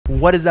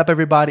What is up,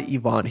 everybody?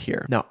 Yvonne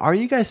here. Now, are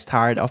you guys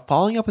tired of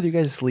following up with your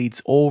guys'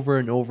 leads over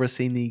and over,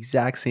 saying the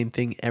exact same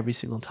thing every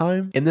single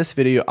time? In this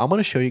video, I'm going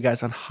to show you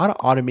guys on how to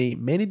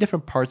automate many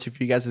different parts of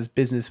your guys'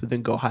 business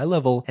within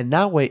GoHighLevel, and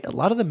that way, a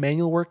lot of the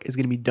manual work is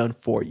going to be done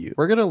for you.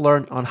 We're going to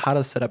learn on how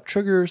to set up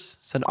triggers,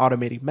 send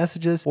automated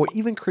messages, or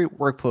even create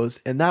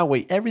workflows, and that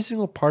way, every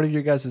single part of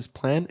your guys'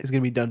 plan is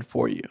going to be done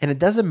for you. And it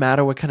doesn't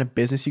matter what kind of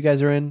business you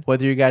guys are in,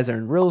 whether you guys are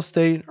in real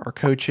estate or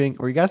coaching,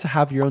 or you guys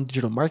have your own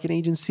digital marketing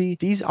agency,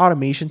 these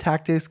automation tactics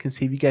can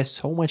save you guys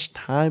so much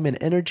time and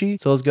energy.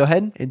 So let's go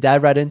ahead and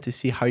dive right in to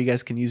see how you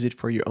guys can use it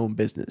for your own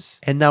business.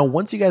 And now,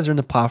 once you guys are in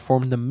the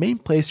platform, the main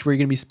place where you're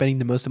going to be spending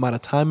the most amount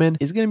of time in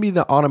is going to be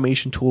the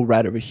automation tool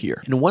right over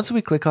here. And once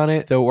we click on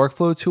it, the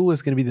workflow tool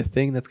is going to be the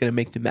thing that's going to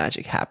make the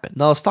magic happen.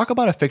 Now let's talk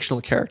about a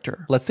fictional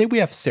character. Let's say we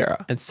have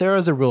Sarah, and Sarah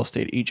is a real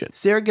estate agent.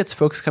 Sarah gets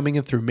folks coming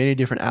in through many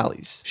different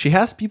alleys. She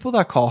has people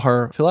that call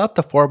her, fill out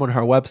the form on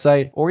her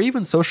website, or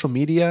even social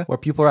media where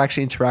people are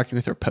actually interacting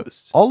with her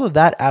posts. All of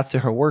that adds to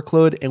her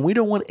workload, and we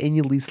don't want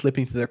any leads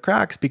slipping through the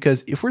cracks,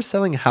 because if we're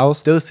selling a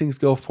house, those things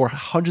go for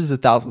hundreds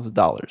of thousands of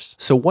dollars.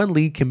 So one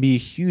lead can be a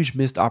huge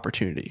missed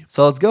opportunity.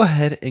 So let's go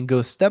ahead and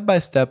go step by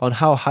step on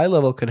how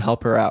GoHighLevel can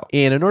help her out.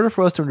 And in order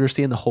for us to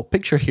understand the whole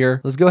picture here,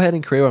 let's go ahead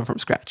and create one from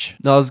scratch.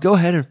 Now let's go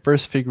ahead and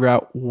first figure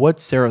out what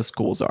Sarah's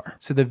goals are.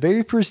 So the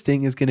very first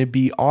thing is going to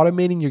be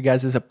automating your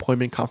guys'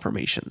 appointment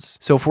confirmations.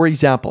 So for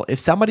example, if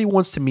somebody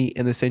wants to meet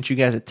and they sent you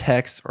guys a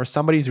text, or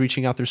somebody's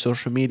reaching out through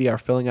social media or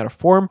filling out a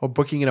form or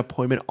booking an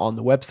appointment on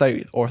the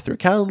website or through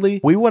Calendly,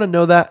 we want to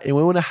know that, and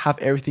we want to have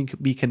everything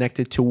be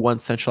connected to one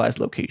centralized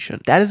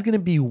location. That is going to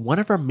be one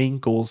of our main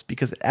goals,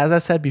 because as I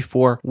said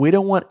before, we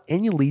don't want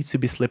any leads to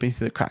be slipping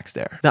through the cracks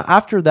there. Now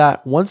after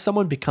that, once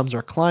someone becomes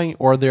our client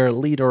or they're a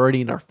lead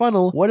already in our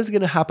funnel, what is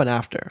going to happen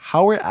after?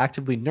 How we're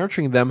actively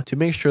nurturing them to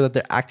make sure that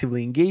they're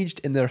actively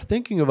engaged and they're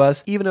thinking of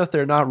us, even if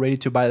they're not ready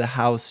to buy the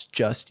house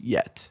just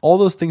yet. All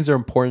those things are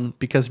important,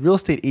 because real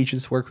estate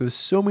agents work with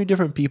so many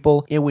different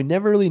people, and we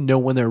never really know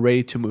when they're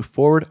ready to move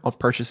forward on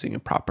purchasing a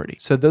property.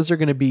 So those are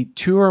going to be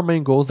two of our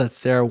main goals that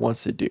Sarah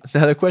wants to do.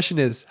 Now the question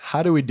is,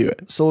 how do we do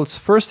it? So let's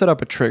first set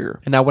up a trigger.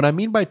 And now what I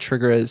mean by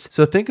trigger is,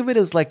 so think of it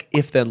as like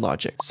if-then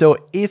logic. So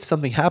if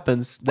something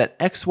happens, then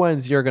X, Y, and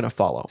Z are going to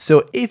follow.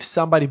 So if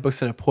somebody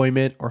books an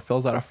appointment or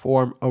fills out a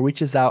form or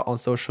reaches out on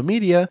social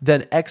media,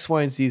 then X,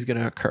 Y, and Z is going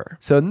to occur.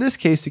 So in this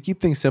case, to keep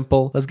things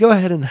simple, let's go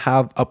ahead and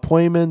have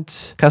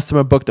appointment,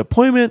 customer booked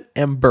appointment,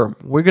 and boom,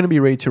 we're going to be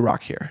ready to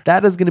rock here.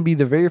 That is going to be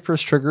the very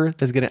first trigger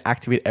that's going to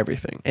activate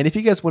everything. And if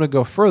you guys want to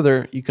go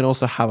further, you can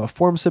also have a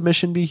form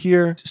submission be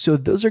here. So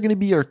those are going to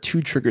be our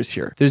two triggers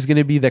here. There's going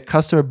to be the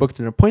customer booked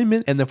an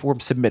appointment and the form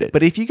submitted.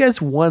 But if you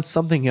guys want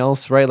something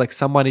else, right, like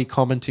somebody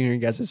commenting on your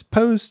guys'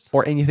 post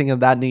or anything of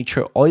that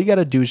nature, all you got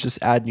to do is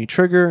just add new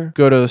trigger,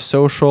 go to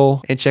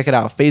social and check it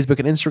out. Facebook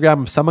and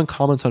Instagram, if someone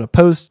comments on a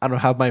post, I don't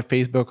have my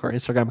Facebook or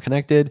Instagram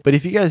connected, but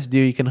if you guys do,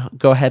 you can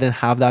go ahead and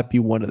have that be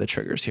one of the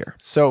triggers here.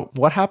 So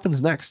what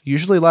happens next?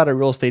 Usually a lot of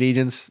real estate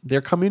agents,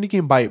 they're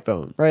communicating by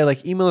phone, right?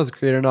 Like email is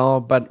great and all,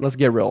 but let's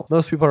get real.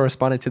 Most people are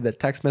responding to the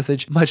text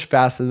message much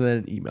faster than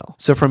an email.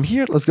 So from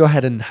here, let's go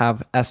ahead and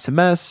have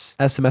SMS.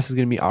 SMS is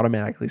going to be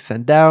automatically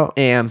sent out.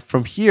 And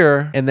from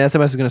here, and the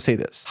SMS is going to say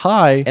this,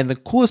 hi. And the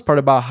coolest part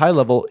about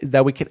GoHighLevel is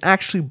that we can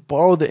actually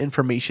borrow the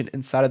information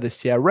inside of the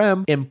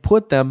CRM and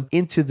put them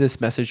into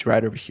this message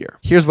right over here.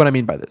 Here's what I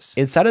mean by this.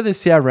 Inside of the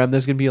CRM,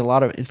 there's going to be a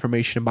lot of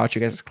information about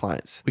you guys'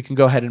 clients. We can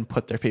go ahead and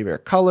put their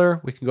favorite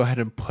color. We can go ahead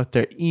and put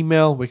their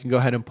email. We can go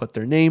ahead and put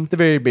their name, the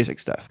very basic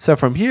stuff. So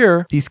from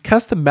here, these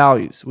custom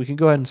values, we can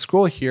go ahead and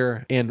scroll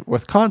here, and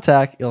with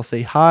contact, it'll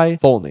say hi,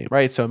 full name,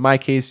 right? So in my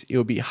case, it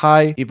will be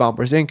hi, Yvonne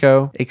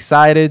Brzezinko,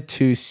 excited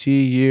to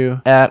see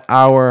you at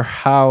our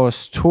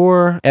house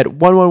tour at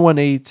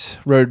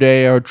 1118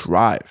 Rodeo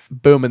Drive.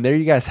 Boom, and there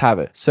you guys have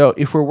it. So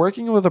if we're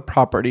working with a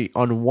property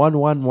on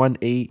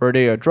 1118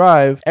 Rodeo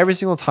Drive, every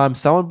single time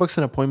someone books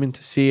an appointment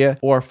to see you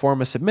or a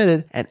form is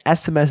submitted, an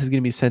SMS is going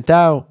to be sent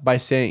out by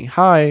saying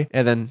hi,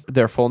 and then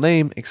their full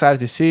name, excited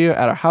to see you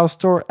at our house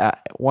tour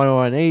at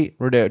 1118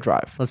 Rodeo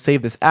Drive. Let's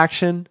save this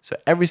action. So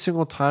every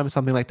single time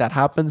something like that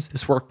happens,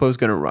 this workflow is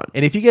going to run.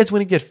 And if you guys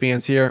want to get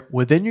fancier,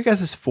 within your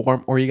guys'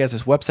 form or you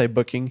guys' website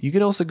booking, you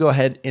can also go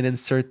ahead and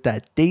insert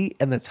that date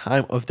and the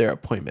time of their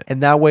appointment.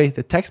 And that way,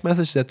 the text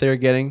message that they're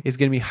getting is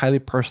going to be highly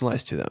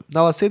personalized to them.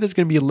 Now, let's say there's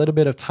going to be a little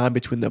bit of time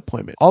between the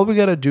appointment. All we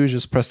got to do is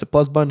just press the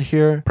plus button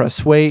here,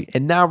 press wait,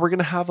 and now we're going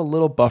to have a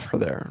little buffer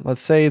there.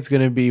 Let's say it's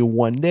going to be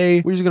 1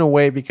 day. We're just going to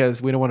wait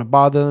because we don't want to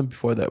bother them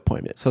before the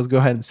appointment. So let's go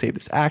ahead and save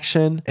this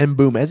action. And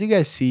boom, as you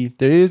guys see,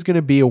 there is going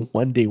to be a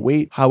 1 day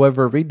wait.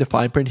 However, read the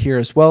fine print here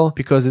as well,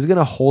 because it's going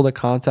to hold a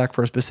contact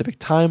for a specific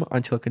time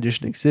until a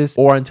condition exists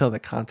or until the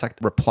contact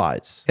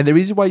replies. And the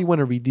reason why you want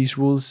to read these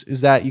rules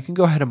is that you can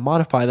go ahead and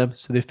modify them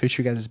so they fit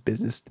your guys'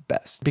 business the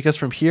best. Because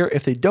from here,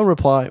 if they don't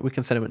reply, we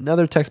can send them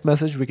another text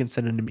message, we can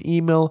send them an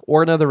email,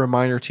 or another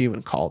reminder to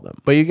even call them.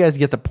 But you guys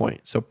get the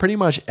point. So pretty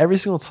much every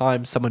single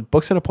time someone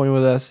books an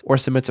appointment with us or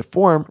submits a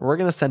form, we're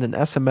going to send an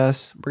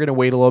SMS, we're going to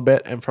wait a little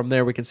bit, and from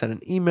there we can send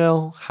an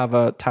email, have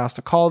a task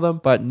to call them.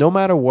 But no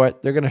matter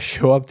what, they're going to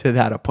show up to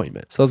that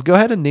appointment. So let's go go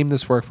ahead and name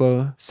this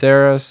workflow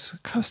Sarah's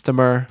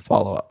customer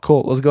follow-up.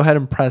 Cool. Let's go ahead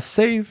and press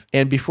save.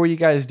 And before you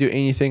guys do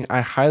anything,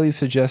 I highly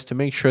suggest to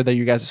make sure that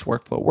you guys'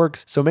 workflow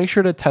works. So make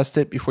sure to test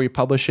it before you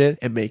publish it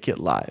and make it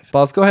live. But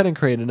let's go ahead and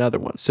create another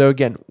one. So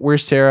again, we're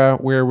Sarah,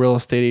 we're a real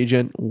estate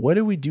agent. What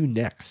do we do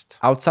next?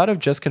 Outside of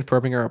just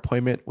confirming our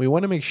appointment, we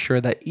want to make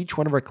sure that each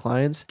one of our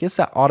clients gets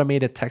that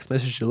automated text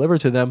message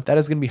delivered to them that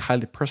is going to be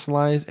highly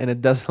personalized and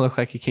it doesn't look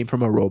like it came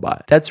from a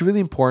robot. That's really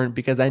important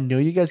because I know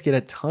you guys get a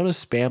ton of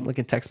spam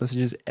looking text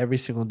messages every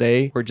single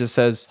day where it just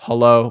says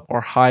hello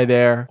or hi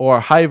there or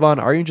hi Yvonne,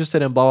 are you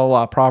interested in blah blah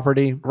blah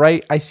property,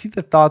 right? I see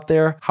the thought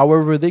there.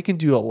 However, they can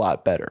do a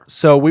lot better.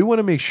 So we want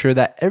to make sure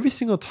that every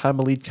single time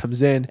a lead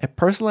comes in, a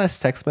personalized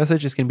text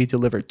message is going to be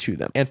delivered to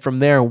them. And from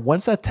there,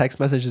 once that text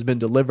message has been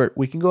delivered,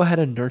 we can go ahead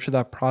and nurture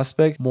that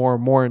prospect more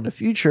and more in the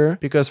future.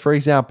 Because for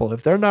example,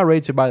 if they're not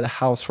ready to buy the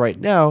house right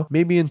now,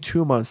 maybe in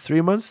 2 months,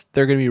 3 months,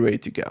 they're going to be ready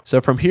to go.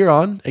 So from here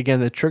on, again,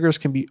 the triggers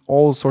can be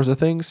all sorts of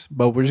things,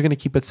 but we're just going to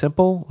keep it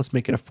simple. Let's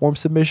make it a form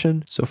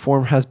submission. So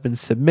form has been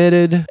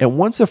submitted. And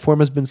once the form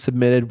has been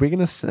submitted, we're going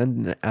to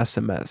send an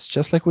SMS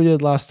just like we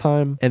did last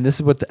time. And this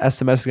is what the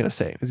SMS is going to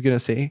say. It's going to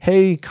say,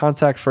 hey,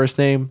 contact first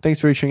name. Thanks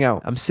for reaching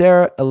out. I'm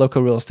Sarah, a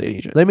local real estate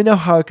agent. Let me know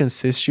how I can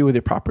assist you with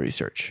your property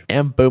search.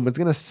 And boom, it's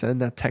going to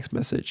send that text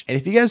message. And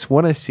if you guys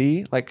want to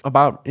see like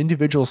about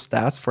individual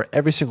stats for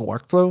every single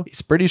workflow,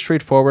 it's pretty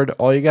straightforward.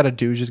 All you got to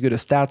do is just go to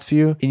stats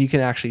view and you can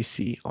actually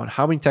see on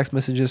how many text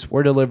messages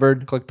were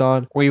delivered, clicked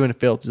on, or even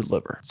failed to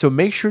deliver. So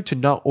make sure to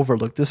not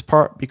overlook this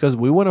part because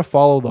we want to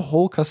follow the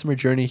whole customer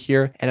journey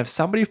here. And if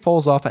somebody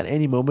falls off at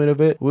any moment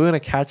of it, we want to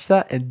catch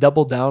that and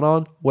double down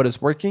on what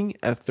is working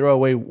and throw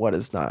away what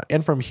is not.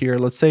 And from here,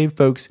 let's say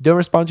folks don't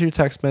respond to your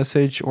text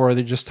message or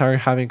they're just tired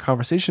of having a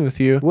conversation with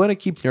you. We want to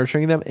keep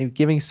nurturing them and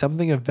giving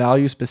something of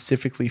value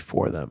specifically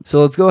for them.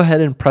 So let's go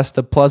ahead and press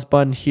the plus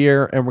button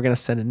here and we're going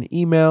to send an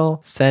email,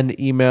 send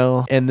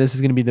email, and this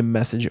is going to be the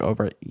message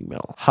over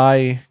email.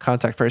 Hi,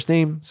 contact first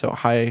name. So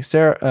hi,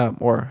 Sarah,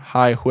 or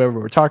hi, whoever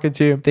we're talking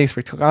to. Thanks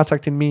for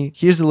contacting me.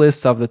 Here's a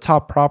list of the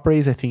top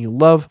properties I think you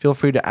love. Feel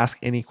free to ask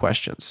any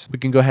questions. We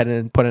can go ahead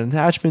and put an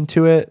attachment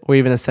to it or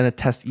even send a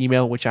test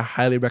email, which I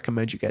highly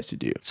recommend you guys to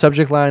do.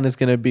 Subject line is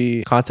going to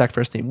be contact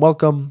first name,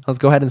 welcome. Let's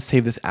go ahead and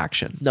save this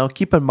action. Now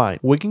keep in mind,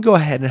 we can go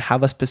ahead and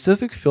have a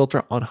specific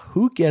filter on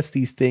who gets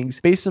these things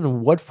based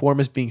on what form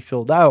is being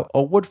filled out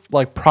or what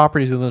like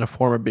properties within a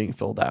form are being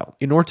filled out.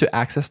 In order to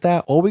access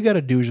that, all we got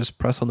to do is just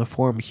press on the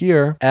form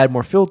here, add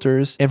more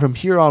filters. And from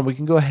here on, we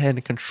can go ahead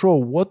and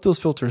control what those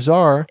filters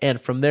are. And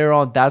from there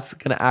on, that's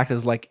going to act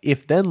as like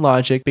if then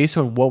logic based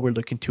on what we're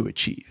looking to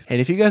achieve. And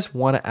if you guys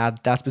want to add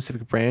that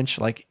specific branch,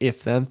 like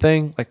if then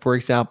thing, like for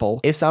example,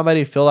 if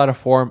somebody filled out a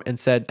form and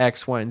said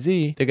X, Y, and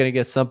Z, they're going to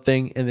get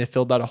something and they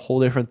filled out a whole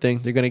different thing,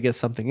 they're going to get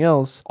something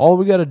else. All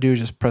we got to do is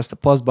just press the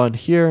plus button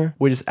here.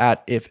 We just add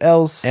if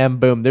else and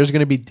boom, there's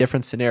going to be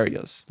different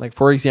scenarios. Like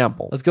for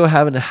example, let's go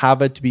ahead and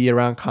have it to be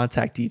around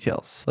contact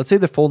details. Let's say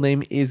the full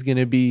name is going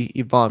to be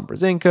Yvonne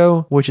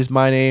Brzezinko, which is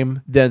my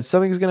name. Then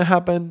something is going to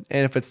happen.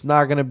 And if it's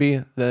not going to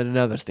be, then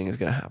another thing is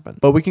going to happen.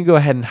 But we can go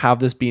ahead and have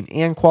this be an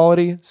and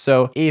quality.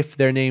 So if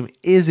their name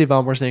is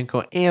Yvonne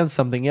Brzezinko and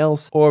something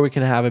else, or we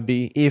can have it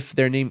be if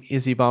their name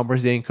is Yvonne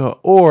Brzezinko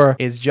or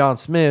is John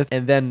Smith,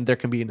 and then there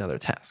can be another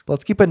task.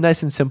 Let's keep it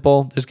nice and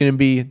simple. There's going to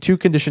be two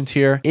conditions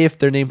here. If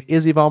their name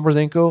is Yvonne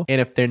Brzezinko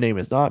and if their name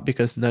is not,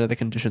 because none of the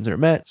conditions are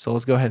met. So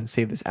let's go ahead and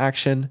save this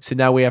action. So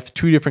now we have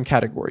two different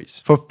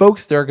categories. For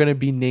folks that are going to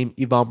be named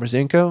Yvonne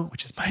Brzezinko,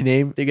 which is my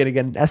name, they're going to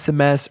get an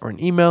SMS or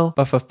an email.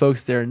 But for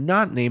folks that are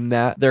not named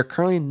that, they're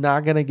currently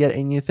not going to get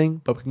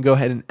anything, but we can go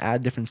ahead and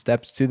add different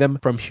steps to them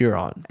from here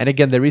on. And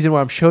again, the reason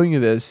why I'm showing you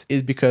this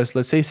is because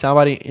let's say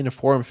somebody in a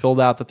forum filled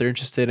out that they're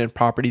interested in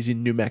properties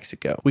in New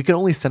Mexico. We can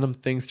only send them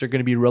things that are going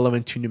to be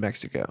relevant to New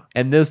Mexico.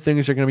 And those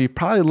things are going to be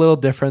probably a little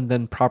different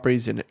than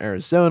properties in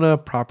Arizona,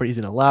 properties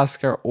in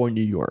Alaska, or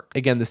New York.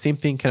 Again, the same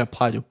thing can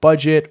apply to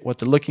budget, what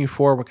they're looking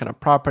for, what kind of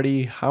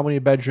property, how many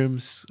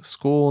bedrooms,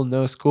 school,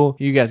 no school.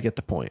 You guys get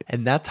the point.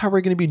 And that's how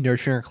we're going to be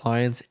nurturing our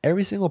clients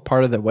every single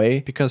part of the way,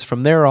 because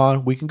from there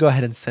on, we can go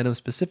ahead and send them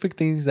specific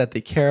things that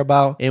they care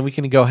about. And we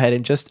can go ahead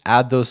and just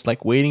add those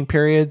like waiting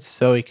periods.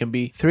 So it can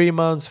be 3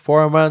 months,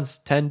 4 months,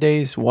 10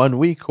 days, 1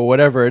 week, or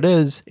whatever it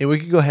is. And we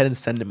can go ahead and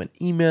send them an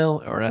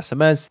email or an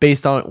SMS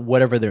based on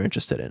whatever they're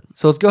interested in.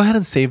 So let's go ahead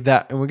and save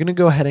that. And we're going to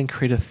go ahead and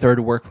create a third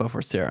workflow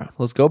for Sarah.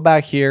 Let's go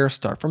back here,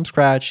 start from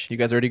scratch. You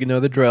guys already know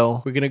the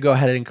drill. We're going to go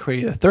ahead and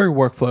create a third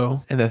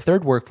workflow. And the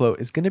third workflow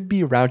is going to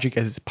be around you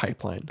guys'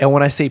 pipeline. And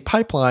when I say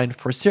pipeline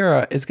for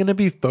Sarah, it's going to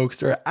be folks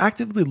that are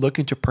actively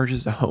looking to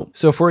purchase a home.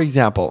 So for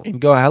example, in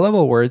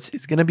GoHighLevel words,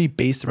 it's going to be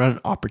based around an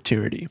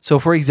opportunity. So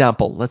for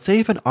example, let's say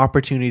if an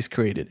opportunity is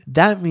created,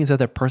 that means that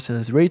the person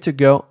is ready to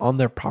go on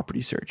their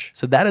property search.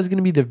 So that is going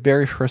to be the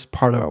very first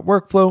part of our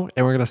workflow.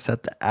 And we're going to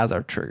set that as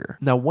our trigger.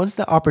 Now, once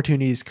the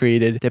opportunity is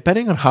created,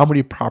 depending on how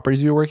many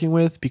properties you're working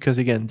with, because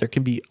again, there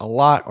can be a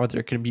lot or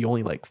there can be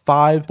only like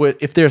 5. But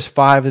if there's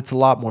 5, it's a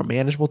lot more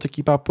manageable to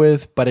keep up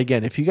with. But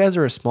again, if you guys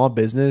are a small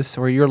business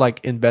or you're like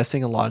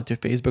investing a lot into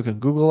Facebook and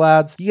Google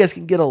ads, you guys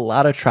can get a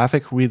lot of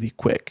traffic really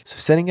quick. So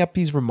setting up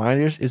these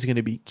reminders is going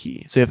to be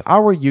key. So if I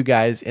were you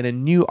guys and a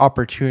new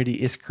opportunity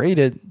is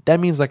created, that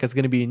means like it's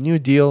going to be a new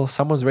deal,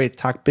 someone's ready to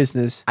talk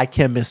business, I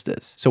can't miss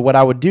this. So what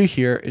I would do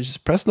here is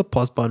just press the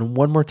plus button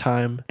one more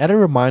time, add a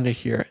reminder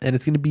here, and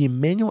it's going to be a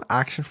manual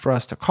action for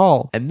us to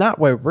call. And that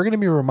way we're going to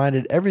be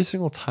reminded every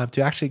single time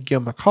to actually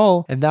give them a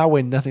call, and that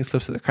way nothing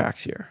slips through the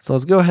cracks here. So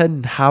let's go ahead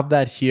and have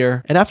that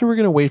here. And after we're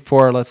going to wait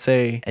for, let's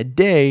say, a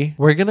day,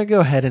 we're going to go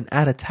ahead and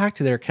add a tag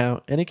to their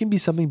account, and it can be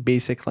something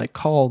basic like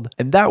called.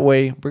 And that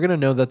way we're going to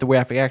know that the way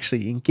I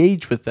actually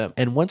engage with them.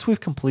 And once we've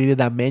completed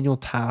that manual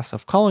task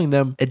of calling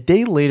them, a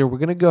day later, we're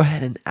going to go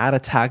ahead and add a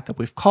tag that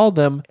we've called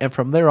them. And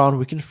from there on,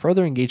 we can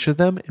further engage with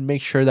them and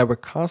make sure that we're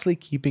constantly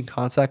keeping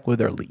contact with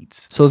their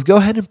leads. So let's go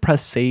ahead and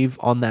press save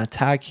on that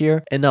tag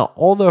here. And now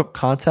all the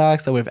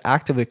contacts that we've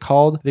actively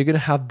called, they're going to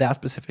have that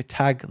specific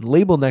tag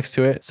label next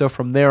to it. So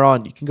from there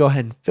on, you can go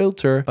ahead and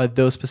filter by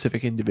those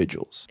specific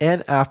individuals.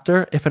 And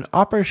after, if an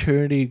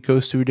opportunity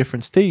goes to a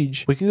different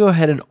stage, we can go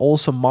ahead and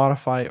also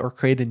modify or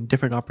create a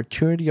different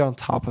opportunity on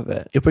top of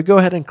it. If we go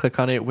ahead and click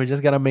on it, we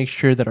just got to make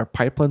sure that our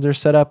pipelines are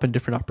set up and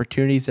different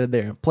opportunities are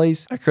there in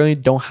place. I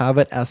currently don't have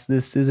it as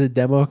this is a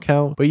demo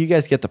account, but you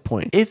guys get the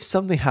point. If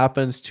something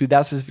happens to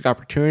that specific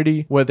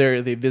opportunity,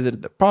 whether they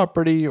visited the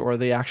property or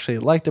they actually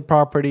liked the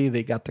property,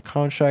 they got the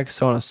contract,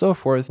 so on and so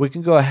forth, we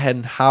can go ahead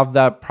and have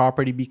that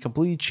property be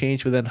completely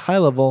changed within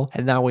GoHighLevel,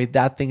 and that way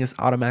that thing is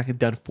automatically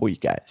done for you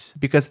guys.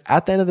 Because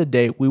at the end of the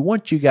day, we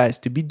want you guys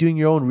to be doing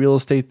your own real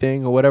estate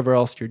thing or whatever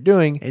else you're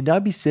doing and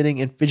not be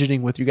sitting and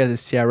fidgeting with you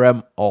guys'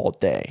 CRM all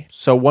day.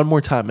 So one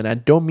more time, and I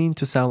don't mean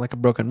to sound like a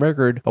broken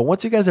record, but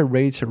once you guys are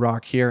ready to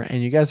rock here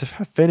and you guys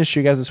have finished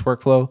your guys'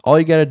 workflow, all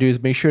you gotta do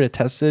is make sure to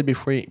test it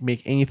before you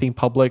make anything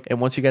public. And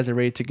once you guys are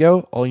ready to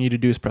go, all you need to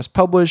do is press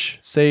publish,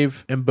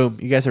 save, and boom,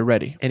 you guys are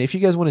ready. And if you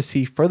guys want to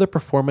see further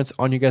performance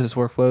on your guys'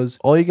 workflows,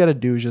 all you gotta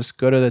do is just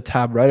go to the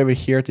tab right over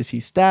here to see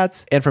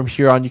stats. And from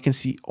here on, you can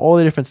see all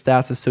the different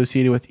stats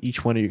associated with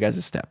each one of your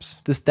guys'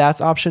 steps. The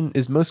stats option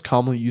is most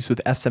commonly used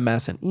with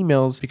SMS and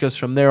emails, because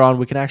from there on,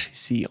 we can actually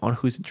see on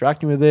who's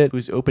interacting with it,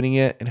 who's opening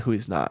it, and who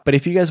is not. But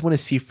if you guys want to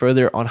see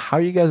further on how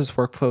you guys'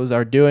 workflows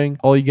are doing,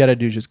 all you gotta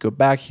do is just go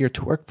back here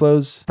to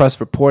workflows, press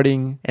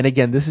reporting. And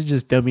again, this is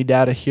just dummy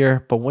data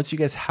here, but once you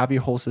guys have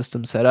your whole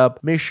system set up,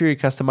 make sure you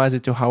customize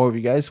it to however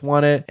you guys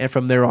want it. And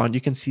from there on,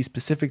 you can see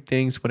specific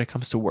things when it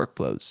comes to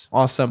workflows.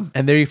 Awesome.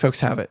 And there you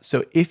folks have it.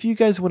 So if you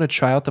guys want to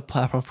try out the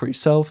platform for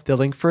yourself, the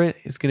link for it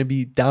is going to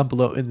be down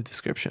below in the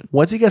description.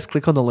 Once you guys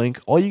click on the link,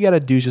 all you got to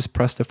do is just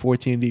press the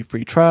 14-day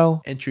free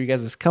trial, enter your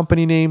guys'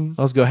 company name.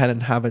 Let's go ahead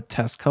and have a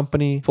test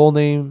company, full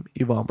name,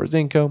 Ivan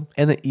Brzezinko,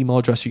 and the email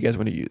address you guys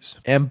want to use.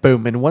 And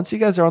boom. And once you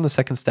guys are on the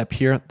second step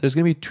here, there's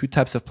going to be two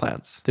types of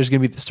plans. There's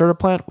going to be the starter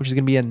plan, which is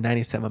going to be at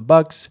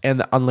 $97, and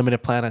the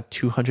unlimited plan at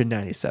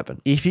 $297.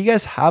 If you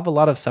guys have a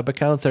lot of sub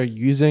accounts that are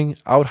using,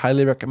 I would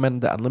highly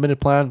recommend the unlimited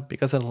plan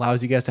because it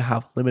allows you guys to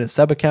have limited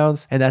sub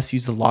accounts, and that's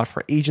used a lot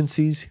for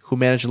agencies who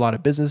manage a lot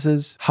of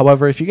businesses.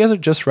 However, if you guys are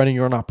just running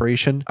your own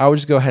operation, I would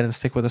just go ahead and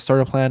stick with the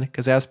starter plan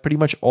because it has pretty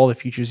much all the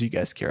features you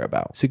guys care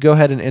about. So go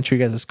ahead and enter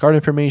your guys' card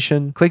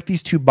information, click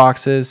these two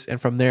boxes,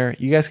 and from there,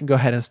 you guys can go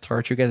ahead and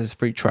start your guys'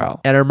 free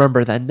trial. And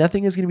remember that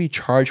nothing is going to be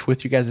charged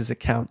with your guys'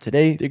 account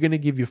today. They're going to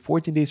give you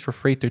 14 days for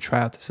free to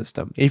try out the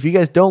system. If you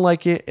guys don't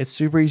like it, it's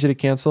super easy to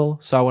cancel,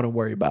 so I wouldn't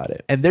worry about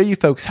it. And there you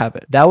folks have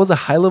it. That was a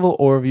high-level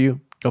overview,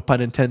 no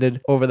pun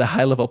intended, over the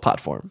GoHighLevel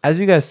platform. As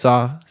you guys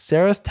saw,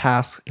 Sarah's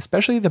tasks,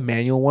 especially the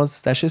manual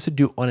ones that she has to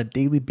do on a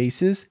daily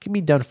basis, can be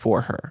done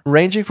for her.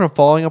 Ranging from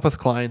following up with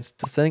clients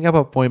to setting up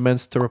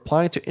appointments to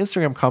replying to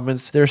Instagram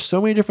comments, there are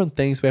so many different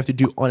things we have to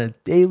do on a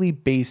daily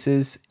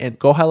basis, and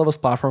GoHighLevel's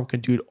platform can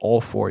do it all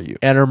for you.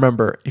 And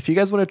remember, if you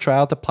guys want to try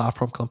out the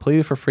platform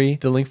completely for free,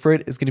 the link for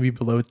it is going to be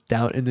below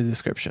down in the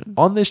description.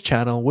 On this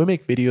channel, we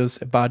make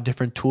videos about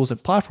different tools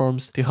and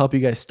platforms to help you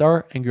guys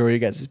start and grow your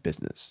guys'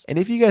 business. And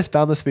if you guys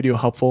found this video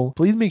helpful,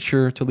 please make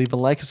sure to leave a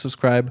like and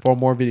subscribe for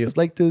more videos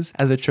like this,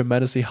 as it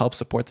tremendously helps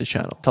support the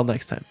channel. Till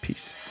next time,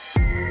 peace.